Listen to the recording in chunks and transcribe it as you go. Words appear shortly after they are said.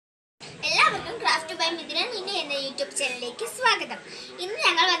To by മിഥുനൻ ഇന്ന് എന്ന YouTube ചാനലിലേക്ക് സ്വാഗതം. ഇന്ന്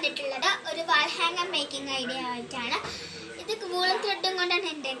ഞങ്ങൾ വന്നിട്ടുള്ളത് ഒരു വാൾ ഹാങ്ങർ മേക്കിംഗ് ഐഡിയ ആയിട്ടാണ്. ഇത് വൂളൻ ത്രെഡും കൊണ്ടാണ്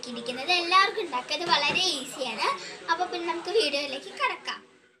ഉണ്ടാക്കിയിരിക്കുന്നത്. എല്ലാവർക്കും ഉണ്ടാക്കുക, ഇത് വളരെ ഈസിയാണ്. അപ്പോൾ പിന്നെ നമുക്ക് വീഡിയോയിലേക്ക് കടക്കാം.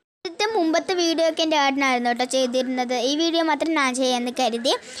 ഇത് മുമ്പത്തെ വീഡിയോ ഒക്കെ എൻ്റെ ഏട്ടനായിരുന്നു കേട്ടോ ചെയ്തിരുന്നത്. ഈ വീഡിയോ മാത്രം ഞാൻ ചെയ്യാമെന്ന്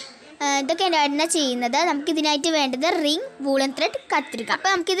കരുതി. ഇതൊക്കെ എൻ്റെ ഏട്ടനാ ചെയ്യുന്നത്. നമുക്കിതിനായിട്ട് വേണ്ടത് റിംഗ്, വൂളൻ ത്രെഡ്, കത്രിക.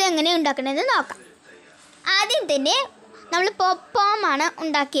 അപ്പോൾ നമുക്കിത് എങ്ങനെ ഉണ്ടാക്കണമെന്ന് നോക്കാം. ആദ്യം തന്നെ നമ്മൾ പോമാണ്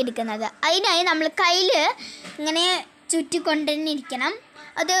ഉണ്ടാക്കിയെടുക്കുന്നത്. അതിനായി നമ്മൾ കയ്യിൽ ഇങ്ങനെ ചുറ്റിക്കൊണ്ടിരിക്കണം.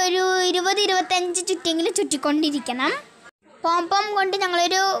 അത് ഒരു 20-25 ചുറ്റെങ്കിലും ചുറ്റിക്കൊണ്ടിരിക്കണം. പോം കൊണ്ട്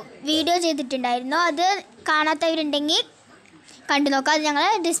ഞങ്ങളൊരു വീഡിയോ ചെയ്തിട്ടുണ്ടായിരുന്നു. അത് കാണാത്തവരുണ്ടെങ്കിൽ കണ്ടു നോക്കാം. അത് ഞങ്ങൾ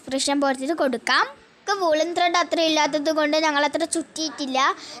ഡിസ്ക്രിപ്ഷൻ ബോക്സിൽ കൊടുക്കാം. വൂളൻ ത്രെഡ് അത്ര ഇല്ലാത്തത് കൊണ്ട് ഞങ്ങളത്ര ചുറ്റിയിട്ടില്ല.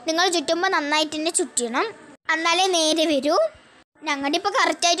 നിങ്ങൾ ചുറ്റുമ്പോൾ നന്നായിട്ട് തന്നെ ചുറ്റണം, എന്നാലേ നേരെ വരൂ. ഞങ്ങളുടെ ഇപ്പോൾ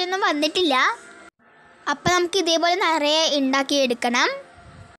കറക്റ്റായിട്ടൊന്നും വന്നിട്ടില്ല. അപ്പം നമുക്ക് ഇതേപോലെ നിറയെ ഉണ്ടാക്കിയെടുക്കണം.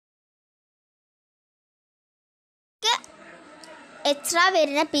 എക്സ്ട്രാ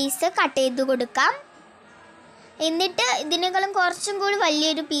വരുന്ന പീസ് കട്ട് ചെയ്ത് കൊടുക്കാം. എന്നിട്ട് ഇതിനേക്കാളും കുറച്ചും കൂടി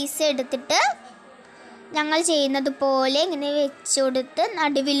വലിയൊരു പീസ് എടുത്തിട്ട് ഞങ്ങൾ ചെയ്യുന്നത് പോലെ ഇങ്ങനെ വെച്ച് കൊടുത്ത്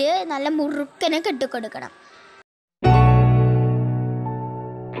നടുവിൽ നല്ല മുറുക്കനെ കെട്ടിക്കൊടുക്കണം.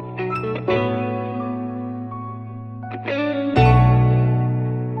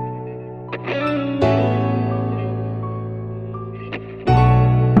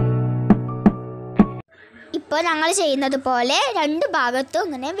 ഇപ്പോൾ ഞങ്ങൾ ചെയ്യുന്നത് പോലെ രണ്ട് ഭാഗത്തും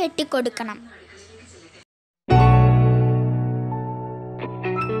ഇങ്ങനെ വെട്ടിക്കൊടുക്കണം.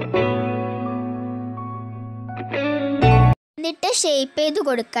 എന്നിട്ട് ഷേപ്പ് ചെയ്ത്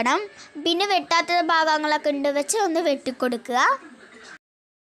കൊടുക്കണം. പിന്നെ വെട്ടാത്ത ഭാഗങ്ങളൊക്കെ ഉണ്ട് വെച്ച് ഒന്ന് വെട്ടിക്കൊടുക്കുക.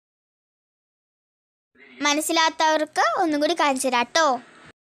 മനസ്സിലാത്തവർക്ക് ഒന്നും കൂടി കാണിച്ചു തരാം കേട്ടോ.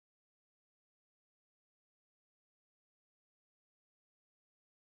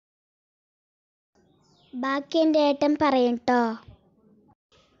 ബാക്കി എൻ്റെ ഏട്ടൻ പറയും കേട്ടോ.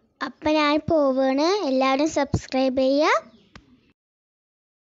 അപ്പം ഞാൻ പോവാണ്. എല്ലാവരും സബ്സ്ക്രൈബ് ചെയ്യുക.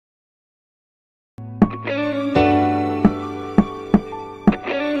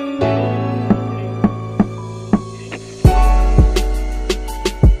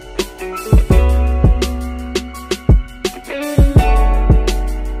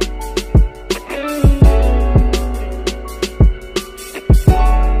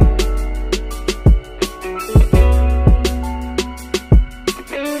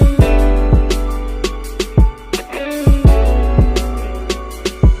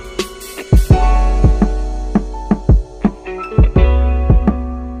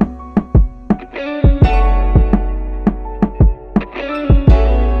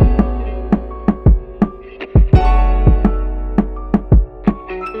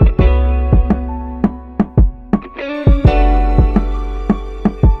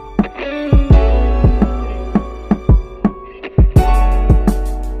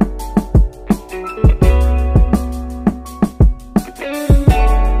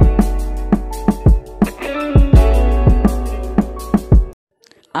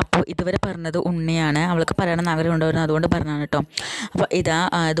 അപ്പോൾ ഇതുവരെ പറഞ്ഞത് ഉണ്ണിയാണ്. അവൾക്ക് പറയണമെന്ന് ആഗ്രഹം ഉണ്ടായിരുന്നു, അതുകൊണ്ട് പറഞ്ഞാണ് കേട്ടോ. അപ്പോൾ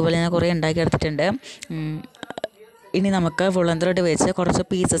ഇതുപോലെ ഞാൻ കുറേ ഉണ്ടാക്കിയെടുത്തിട്ടുണ്ട്. ഇനി നമുക്ക് വൂളൻ ത്രെഡ് വെച്ച് കുറച്ച്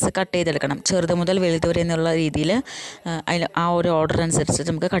പീസസ് കട്ട് ചെയ്തെടുക്കണം. ചെറുത് മുതൽ വലുത് വരെ എന്നുള്ള രീതിയിൽ അതിൽ ആ ഒരു ഓർഡർ അനുസരിച്ച്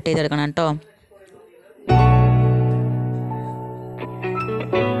നമുക്ക് കട്ട് ചെയ്തെടുക്കണം കേട്ടോ.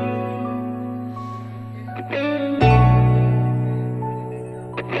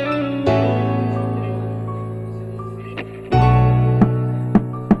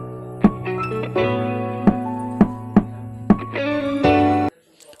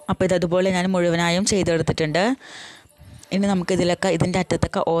 അപ്പോൾ ഇതതുപോലെ ഞാൻ മുഴുവനായും ചെയ്തെടുത്തിട്ടുണ്ട്. ഇനി നമുക്കിതിലൊക്കെ ഇതിൻ്റെ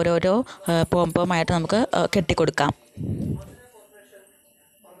അറ്റത്തൊക്കെ ഓരോരോ പോംപോമായിട്ട് നമുക്ക് കെട്ടിക്കൊടുക്കാം.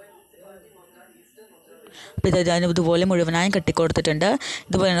 അപ്പോൾ ഞാൻ ഇതുപോലെ മുഴുവനായും കെട്ടിക്കൊടുത്തിട്ടുണ്ട്.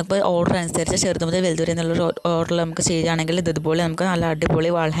 ഇതുപോലെ നമുക്ക് ഓർഡർ അനുസരിച്ച് ചെറുത് മുതൽ വലുത് വരെ എന്നുള്ളൊരു ഓർഡറിൽ നമുക്ക് ചെയ്യുകയാണെങ്കിൽ ഇതുപോലെ നമുക്ക് നല്ല അടിപൊളി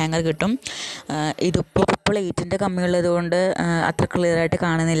വാൾ ഹാങ്ങർ കിട്ടും. ഇതിപ്പോൾ പ്ലേറ്റിൻ്റെ കമ്മിയുള്ളത് കൊണ്ട് അത്ര ക്ലിയറായിട്ട്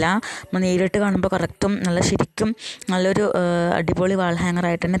കാണുന്നില്ല. നമ്മൾ നേരിട്ട് കാണുമ്പോൾ കറക്റ്റും നല്ല ശരിക്കും നല്ലൊരു അടിപൊളി വാൾ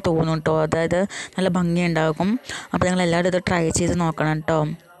ഹാങ്ങറായിട്ട് തന്നെ തോന്നും കേട്ടോ. അതായത് നല്ല ഭംഗിയുണ്ടാകും. അപ്പോൾ നിങ്ങൾ എല്ലാവരും ഇത് ട്രൈ ചെയ്ത് നോക്കണം കേട്ടോ.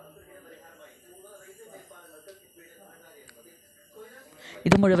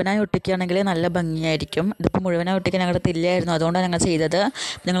 ഇത് മുഴുവനായി ഒട്ടിക്കുകയാണെങ്കിൽ നല്ല ഭംഗിയായിരിക്കും. ഇതിപ്പോൾ മുഴുവനായി ഒട്ടിക്കാൻ ഞങ്ങളുടെ തില്ലായിരുന്നു, അതുകൊണ്ടാണ് ഞങ്ങൾ ചെയ്തത്.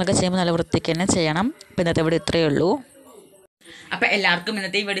 നിങ്ങളൊക്കെ ചെയ്യുമ്പോൾ നല്ല വൃത്തിക്ക് തന്നെ ചെയ്യണം. അപ്പോൾ ഇന്നത്തെ ഇവിടെ ഇത്രയേ ഉള്ളൂ. അപ്പോൾ എല്ലാവർക്കും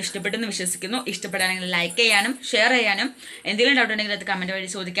ഇന്നത്തെ ഈ വീഡിയോ ഇഷ്ടപ്പെട്ടെന്ന് വിശ്വസിക്കുന്നു. ഇഷ്ടപ്പെടുകയാണെങ്കിൽ ലൈക്ക് ചെയ്യാനും ഷെയർ ചെയ്യാനും എന്തെങ്കിലും ഡൗട്ട് ഉണ്ടെങ്കിൽ അത് കമൻറ്റ് വഴി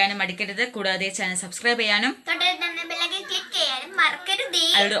ചോദിക്കാനും മടിക്കരുത്. കൂടാതെ ചാനൽ സബ്സ്ക്രൈബ് ചെയ്യാനും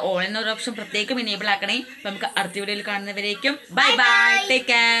അതിലൂടെ ഓൾ എന്നൊരു ഓപ്ഷൻ പ്രത്യേകം എനേബിൾ ആക്കണേ. അപ്പോൾ നമുക്ക് അടുത്ത വീഡിയോയിൽ കാണുന്നവരേക്കും ബൈ ബൈ, ടേക്ക്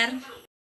കെയർ.